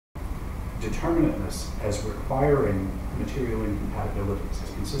determinateness as requiring material incompatibilities,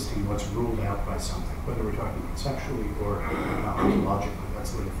 as consisting of what's ruled out by something, whether we're talking conceptually or ontologically.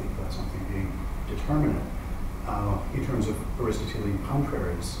 That's the way to think about something being determinate in terms of Aristotelian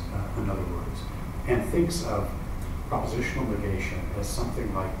contraries, in other words, and thinks of propositional negation as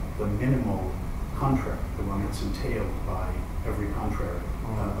something like the minimal contrary, the one that's entailed by every contrary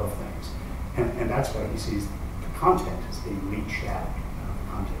of things. And that's why he sees the content as being leached out,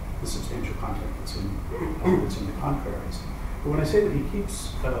 the substantial content that's in the contraries. But when I say that he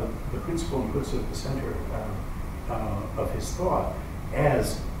keeps the principle and puts it at the center of his thought,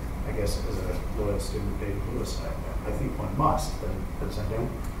 as, I guess, as a loyal student of David Lewis, I think one must, because I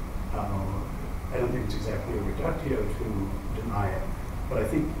don't think it's exactly a reductio to deny it, but I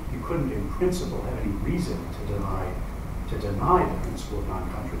think you couldn't, in principle, have any reason to deny the principle of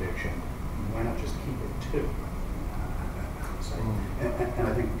non-contradiction. Why not just keep it to? And I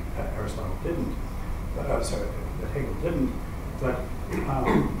think Aristotle didn't. That Hegel didn't. But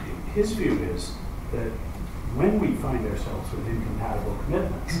his view is that when we find ourselves with incompatible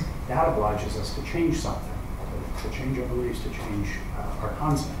commitments, that obliges us to change something, to change our beliefs, to change our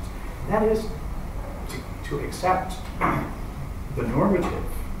concepts. That is to accept the normative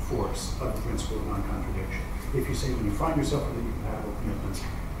force of the principle of non-contradiction. If you say when you find yourself with incompatible commitments,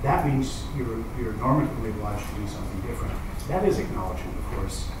 that means you're normatively obliged to do something different. That is acknowledging the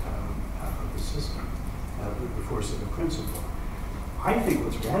force of the system, the force of the principle. I think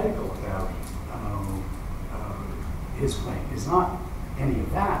what's radical about his claim is not any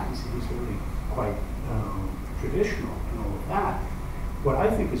of that. He's really quite traditional in all of that. What I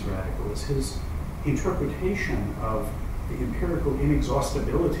think is radical is his interpretation of the empirical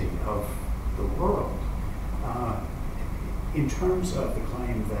inexhaustibility of the world in terms of the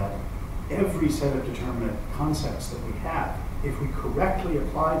claim that every set of determinate concepts that we have, if we correctly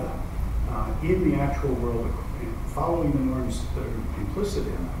apply them in the actual world, following the norms that are implicit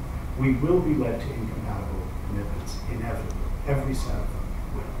in them, we will be led to incompatible commitments, inevitably. Every set of them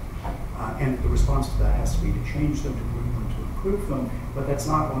will. And the response to that has to be to change them, to group them, to improve them, but that's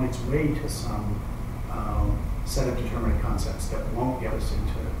not on its way to some set of determinate concepts that won't get us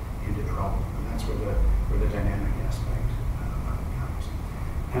into trouble. And that's where the dynamic aspect comes.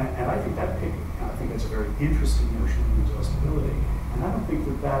 And I think that's a very interesting notion of exhaustibility. And I don't think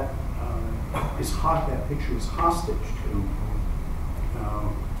that that picture is hostage to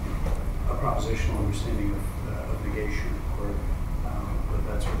a propositional understanding of negation or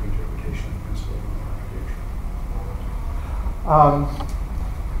that sort of interpretation of the principle of non-contradiction.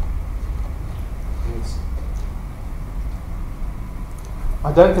 Yes.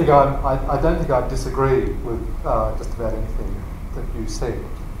 I don't think I disagree with just about anything that you said.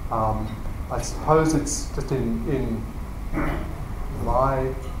 I suppose it's just in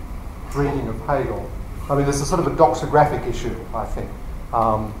my reading of Hegel. I mean, there's a sort of a doxographic issue, I think,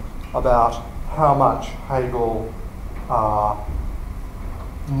 about how much Hegel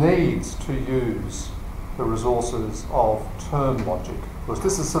needs to use the resources of term logic. Because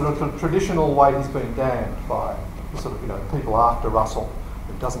this is sort of the traditional way he's been damned by the sort of, people after Russell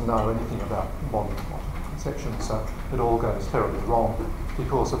who doesn't know anything about modern conception, so it all goes terribly wrong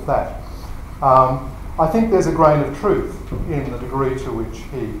because of that. I think there's a grain of truth in the degree to which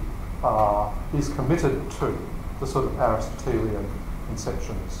he is committed to the sort of Aristotelian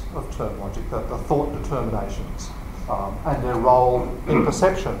conceptions of term logic, the thought determinations, and their role in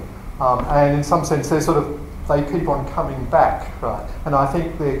perception. And in some sense, they keep on coming back, right? And I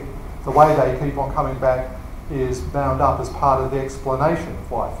think the way they keep on coming back is bound up as part of the explanation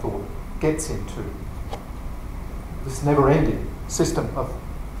of why thought gets into this never-ending system of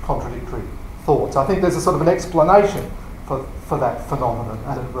contradictory thoughts. I think there's a sort of an explanation for that phenomenon,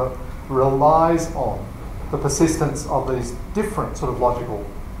 and it relies on the persistence of these different sort of logical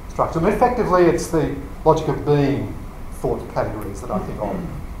structures. I mean, effectively, it's the logic of being thought categories that I think of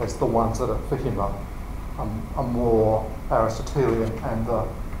as the ones that are, for him, are more Aristotelian, and the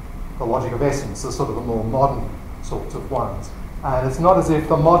logic of essence are sort of the more modern sorts of ones. And it's not as if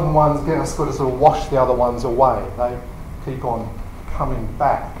the modern ones get us to sort of wash the other ones away. They keep on coming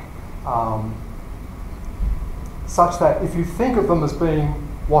back. Such that if you think of them as being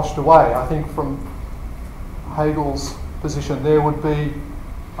washed away, I think from Hegel's position there would be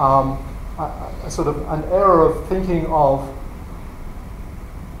a sort of an error of thinking of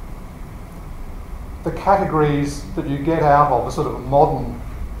the categories that you get out of a sort of a modern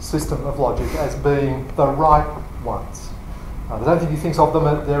system of logic as being the right ones. I don't think he thinks of them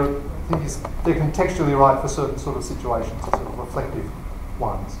as they're contextually right for certain sort of situations, sort of reflective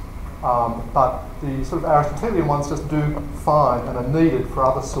ones. But the sort of Aristotelian ones just do fine and are needed for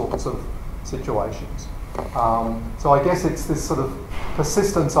other sorts of situations. So I guess it's this sort of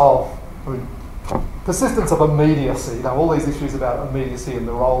persistence of immediacy. You know, all these issues about immediacy and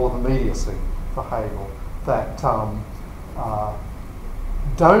the role of immediacy for Hegel that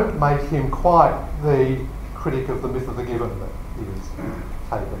don't make him quite the critic of the myth of the given that he is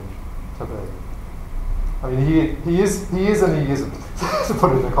taken to be. I mean, he is and he isn't, to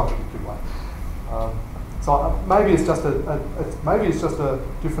put it in a contradictory way. So maybe it's just a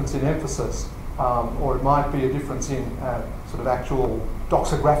difference in emphasis, or it might be a difference in sort of actual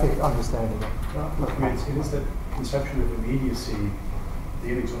doxographic understanding. Look, I mean, it is the conception of immediacy, the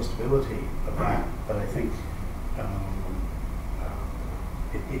inexhaustibility of that I think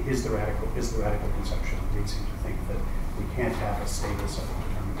it is the radical conception that leads him to think that we can't have a status of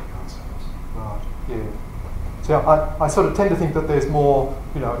determinate concepts. Right. Yeah. So I sort of tend to think that there's more,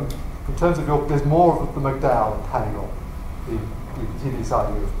 you know, in terms of there's more of the McDowell and Hegel in this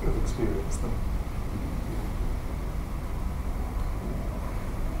idea of experience than.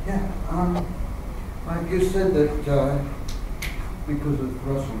 Yeah. You said that because of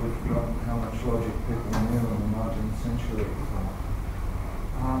Russell, we've forgotten how much logic people knew in the 19th century.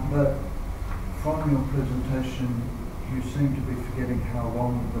 But from your presentation, you seem to be forgetting how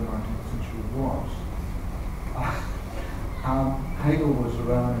long the 19th century was. Hegel was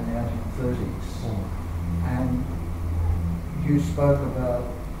around in the 1830s, and you spoke about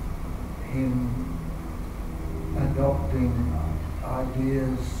him adopting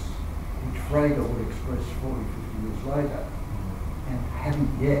ideas which Frege would express 40, 50 years later, and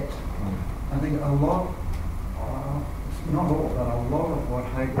hadn't yet. I think a lot, not all, but a lot of what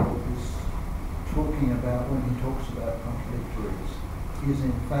Hegel is talking about when he talks about contradictories is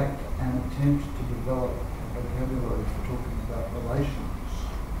in fact an attempt to develop vocabulary for talking about relations.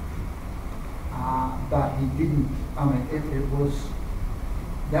 But he didn't, I mean, it was,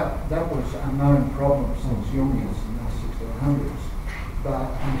 that was a known problem since Jungius in the 1600s.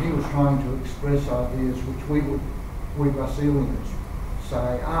 And he was trying to express ideas which we Russellians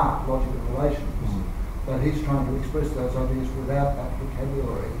say are logical relations. But he's trying to express those ideas without that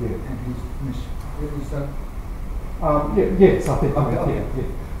vocabulary. Yeah. And he's is that? Yes, I think.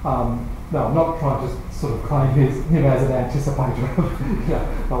 No, I'm not trying to sort of claim him as an anticipator of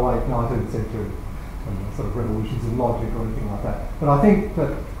the late 19th century sort of revolutions in logic or anything like that. But I think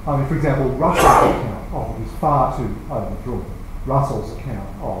that, I mean, for example, Russell's account of it is far too overdrawn. Russell's account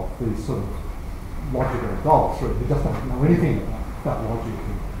of these sort of logical adults, really, who just don't know anything about logic,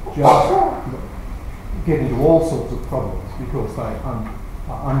 and just get into all sorts of problems because they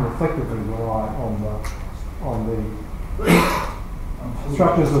unreflectively rely on the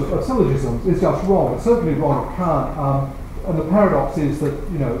structures of syllogisms. It's just wrong. It's certainly wrong at Kant. And the paradox is that,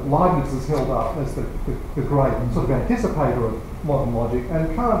 you know, Leibniz is held up as the great sort of anticipator of modern logic,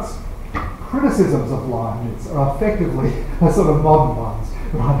 and Kant's criticisms of Leibniz are effectively sort of modern ones.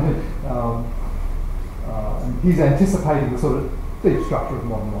 Right? And he's anticipating the sort of deep structure of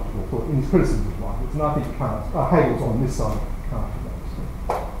modern logical thought in his criticism of Leibniz, and I think Hegel's on this side of Kant.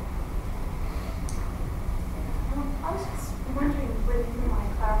 I was just wondering whether you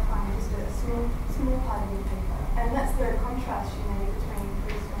might clarify just a small part of your paper, and that's the contrast you made between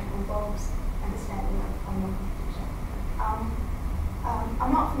Brisbane and Bob's understanding of non-contradiction.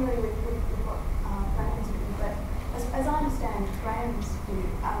 I'm not familiar with what Brandon's doing, but as I understand Graham's view,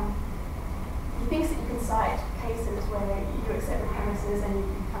 he thinks that you can cite cases where you accept the premises and you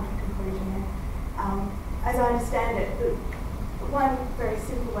come to a conclusion. And as I understand it, one very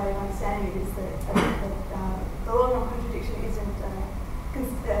simple way of understanding it is that the law of non-contradiction isn't a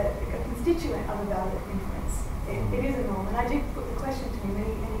constituent of a valid inference. It is a norm. And I did put the question to him, and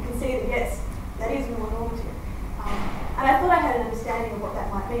you can see that yes, that is more normative. And I thought I had an understanding of what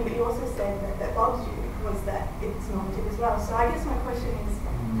that might mean, but you also said that Bob's view was that it's normative as well. So I guess my question is,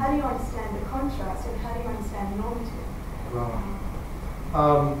 how do you understand the contrast and how do you understand the normative? Right.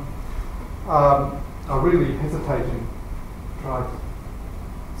 I really hesitate to try to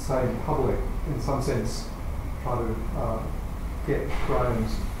say in public, in some sense, try to get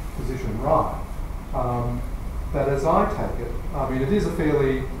Graham's position right. But as I take it, I mean, it is a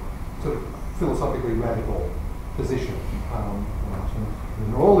fairly sort of philosophically radical position.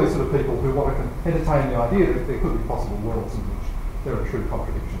 There are all these sort of people who want to entertain the idea that there could be possible worlds in which there are true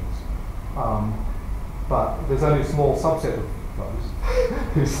contradictions. But there's only a small subset of those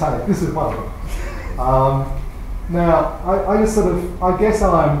who say this is one of them. Now, I just sort of, I guess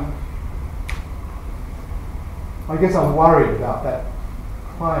I'm worried about that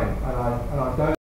claim, and I don't